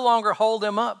could no longer hold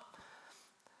them up.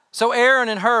 So Aaron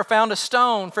and Hur found a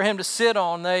stone for him to sit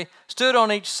on. They stood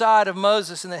on each side of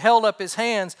Moses and they held up his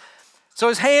hands. So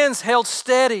his hands held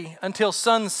steady until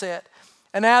sunset.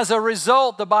 And as a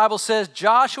result, the Bible says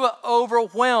Joshua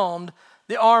overwhelmed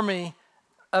the army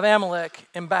of Amalek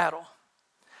in battle.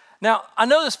 Now, I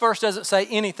know this verse doesn't say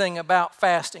anything about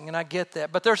fasting, and I get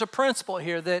that, but there's a principle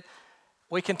here that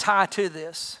we can tie to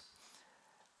this.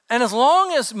 And as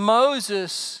long as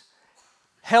Moses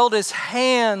held his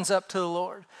hands up to the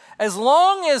Lord, as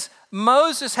long as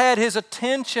Moses had his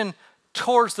attention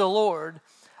towards the Lord,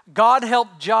 God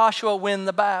helped Joshua win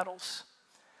the battles.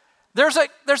 There's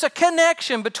a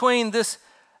connection between this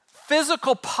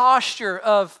physical posture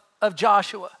of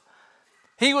Joshua.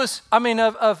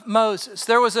 Of Moses.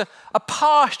 There was a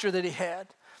posture that he had.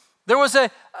 There was a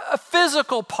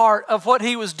physical part of what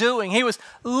he was doing. He was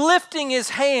lifting his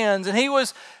hands and he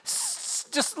was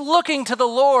just looking to the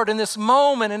Lord in this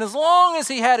moment. And as long as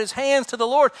he had his hands to the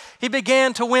Lord, he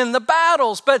began to win the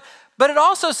battles. But it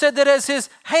also said that as his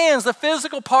hands, the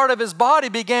physical part of his body,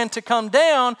 began to come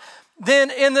down, then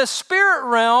in the spirit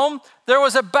realm, there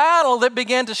was a battle that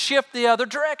began to shift the other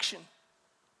direction.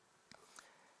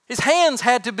 His hands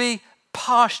had to be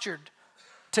postured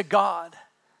to God.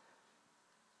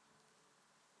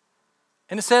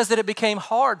 And it says that it became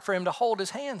hard for him to hold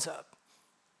his hands up.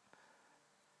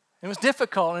 It was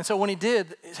difficult, and so when he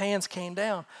did, his hands came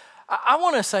down. I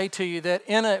want to say to you that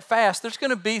in a fast, there's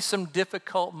going to be some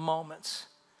difficult moments.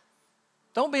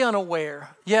 Don't be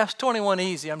unaware. Yes, 21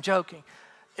 easy, I'm joking.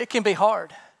 It can be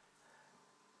hard.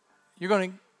 You're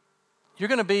going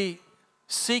to be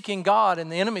seeking God,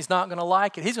 and the enemy's not going to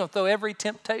like it. He's going to throw every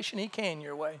temptation he can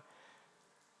your way.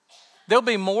 There'll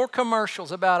be more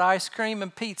commercials about ice cream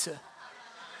and pizza.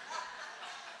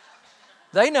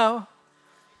 They know.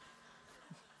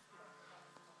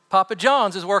 Papa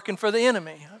John's is working for the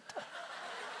enemy.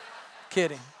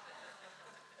 Kidding.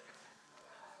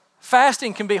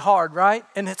 Fasting can be hard, right?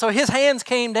 And so his hands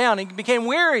came down. He became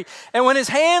weary. And when his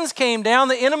hands came down,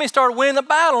 the enemy started winning the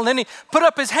battle. And then he put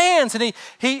up his hands and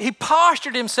he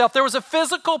postured himself. There was a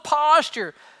physical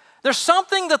posture. There's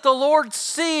something that the Lord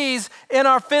sees in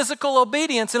our physical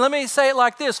obedience. And let me say it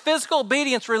like this. Physical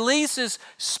obedience releases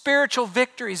spiritual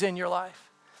victories in your life.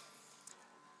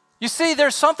 You see,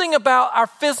 there's something about our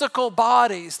physical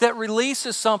bodies that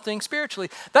releases something spiritually.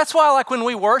 That's why, like when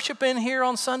we worship in here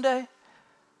on Sunday,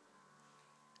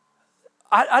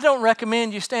 I don't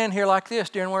recommend you stand here like this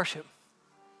during worship.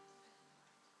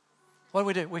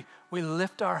 What do? We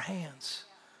lift our hands.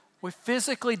 We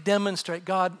physically demonstrate,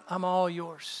 God, I'm all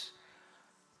yours.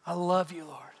 I love you,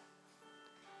 Lord.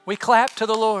 We clap to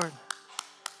the Lord.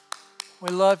 We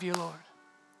love you, Lord.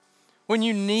 When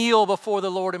you kneel before the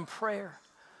Lord in prayer,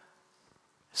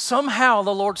 somehow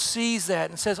the Lord sees that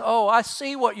and says, oh, I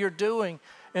see what you're doing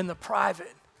in the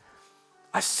private.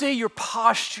 I see your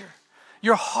posture,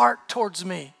 your heart towards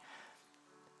me.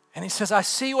 And he says, I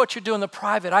see what you're doing in the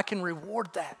private. I can reward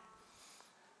that.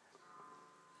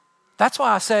 That's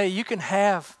why I say you can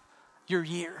have your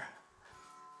year.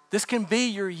 This can be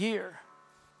your year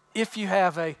if you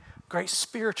have a great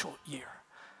spiritual year.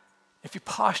 If you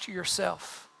posture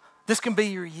yourself, this can be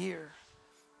your year.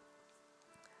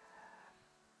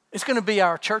 It's going to be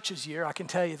our church's year, I can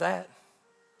tell you that.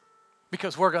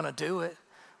 Because we're going to do it.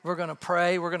 We're going to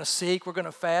pray. We're going to seek. We're going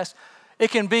to fast.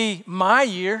 It can be my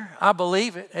year. I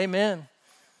believe it. Amen.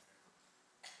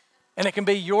 And it can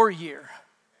be your year.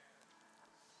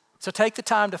 So take the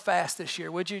time to fast this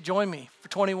year. Would you join me for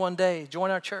 21 days?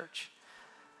 Join our church.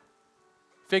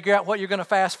 Figure out what you're going to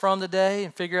fast from today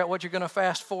and figure out what you're going to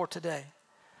fast for today.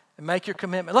 And make your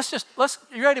commitment.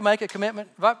 You ready to make a commitment?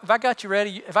 If I got you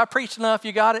ready, if I preached enough,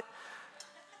 you got it?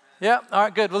 Yeah, all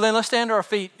right, good. Well, then let's stand to our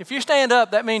feet. If you stand up,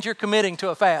 that means you're committing to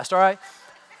a fast, all right?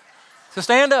 So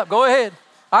stand up, go ahead.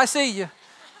 I see you.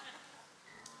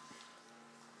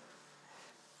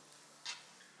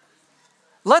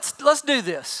 Let's do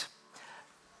this.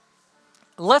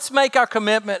 Let's make our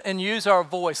commitment and use our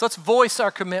voice. Let's voice our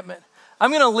commitment.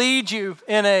 I'm going to lead you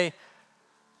in a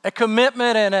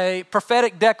commitment and a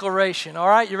prophetic declaration. All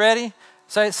right, you ready?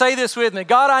 Say this with me.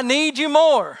 God, I need you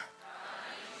more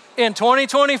in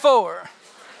 2024.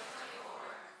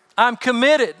 I'm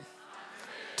committed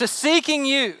to seeking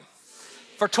you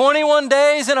for 21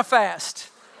 days in a fast.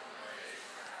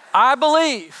 I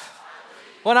believe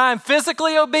when I am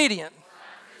physically obedient,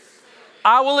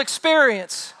 I will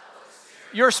experience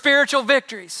your spiritual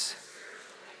victories.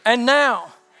 And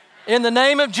now, in the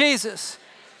name of Jesus,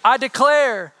 I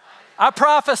declare, I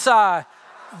prophesy,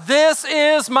 this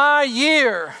is my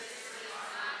year.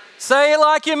 Say it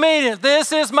like you mean it.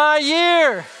 This is my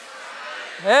year.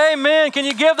 Amen. Can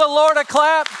you give the Lord a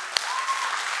clap?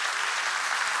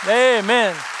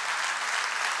 Amen.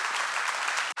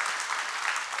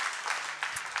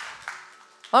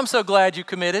 I'm so glad you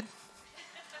committed.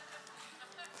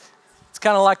 It's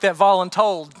kind of like that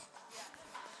voluntold.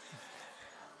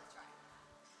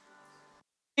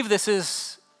 I believe this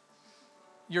is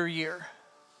your year.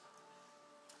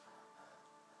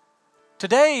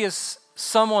 Today is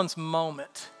someone's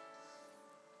moment.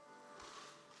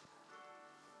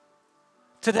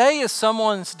 Today is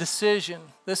someone's decision.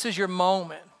 This is your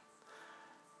moment.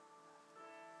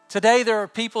 Today there are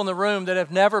people in the room that have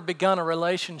never begun a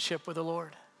relationship with the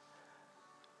Lord.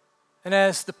 And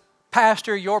as the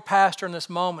pastor, your pastor in this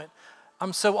moment,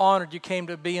 I'm so honored you came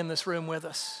to be in this room with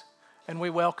us, and we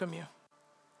welcome you.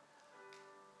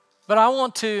 But I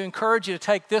want to encourage you to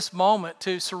take this moment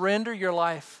to surrender your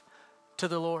life to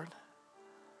the Lord.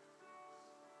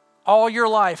 All your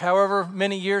life, however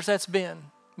many years that's been,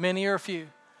 many or few,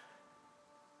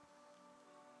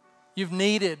 you've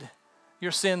needed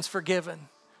your sins forgiven,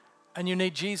 and you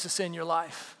need Jesus in your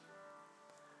life.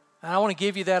 And I want to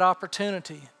give you that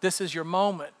opportunity. This is your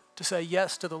moment to say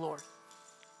yes to the Lord.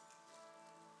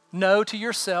 No to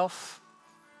yourself.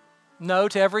 No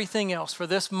to everything else. For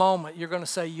this moment, you're going to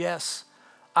say, yes,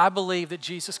 I believe that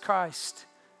Jesus Christ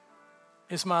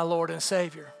is my Lord and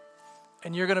Savior.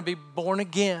 And you're going to be born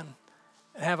again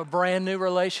and have a brand new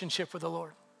relationship with the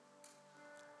Lord.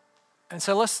 And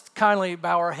so let's kindly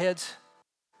bow our heads.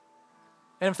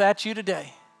 And if that's you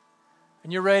today,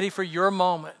 and you're ready for your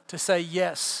moment to say,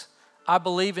 yes, I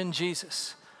believe in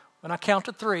Jesus. When I count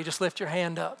to 3, just lift your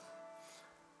hand up.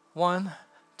 1,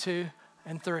 2,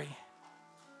 and 3.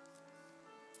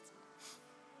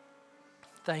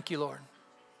 Thank you, Lord.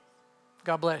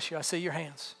 God bless you. I see your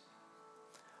hands.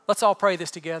 Let's all pray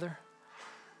this together.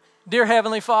 Dear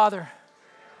Heavenly Father,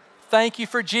 thank you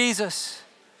for Jesus.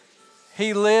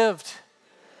 He lived.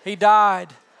 He died.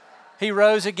 He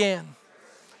rose again.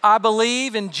 I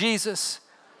believe in Jesus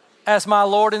as my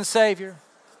Lord and Savior.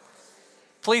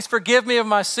 Please forgive me of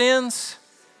my sins.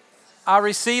 I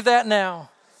receive that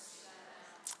now.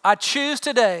 I choose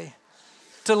today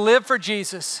to live for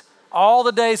Jesus all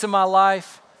the days of my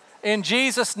life. In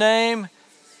Jesus' name,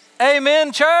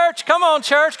 amen, church. Come on,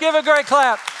 church. Give a great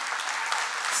clap.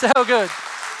 So good.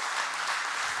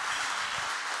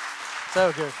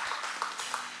 So good.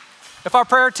 If our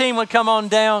prayer team would come on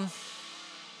down.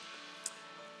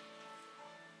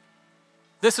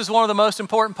 This is one of the most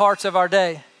important parts of our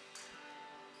day.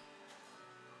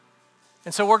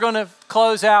 And so we're going to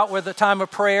close out with a time of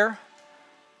prayer.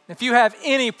 If you have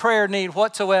any prayer need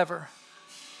whatsoever,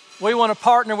 we want to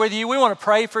partner with you. We want to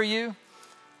pray for you.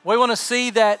 We want to see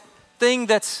that thing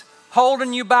that's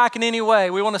holding you back in any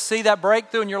way. We want to see that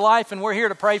breakthrough in your life, and we're here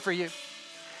to pray for you.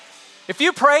 If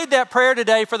you prayed that prayer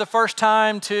today for the first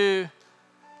time to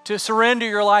surrender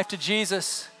your life to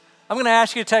Jesus, I'm going to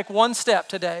ask you to take one step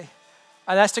today,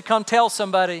 and that's to come tell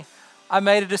somebody, I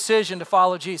made a decision to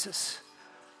follow Jesus.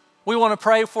 We want to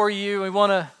pray for you. We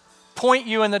want to point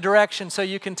you in the direction so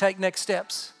you can take next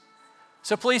steps.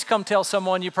 So please come tell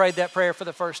someone you prayed that prayer for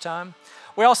the first time.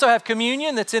 We also have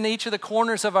communion that's in each of the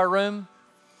corners of our room.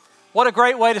 What a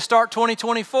great way to start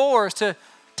 2024 is to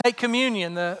take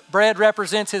communion. The bread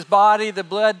represents his body, the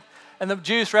blood and the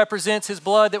juice represents his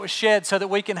blood that was shed so that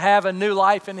we can have a new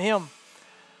life in him.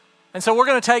 And so we're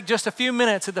going to take just a few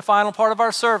minutes at the final part of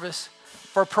our service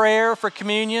for prayer, for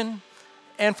communion,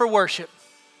 and for worship.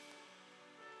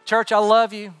 Church, I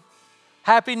love you.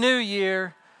 Happy New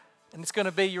Year. And it's going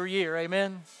to be your year.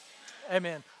 Amen?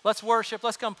 Amen. Let's worship.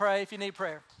 Let's come pray if you need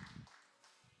prayer.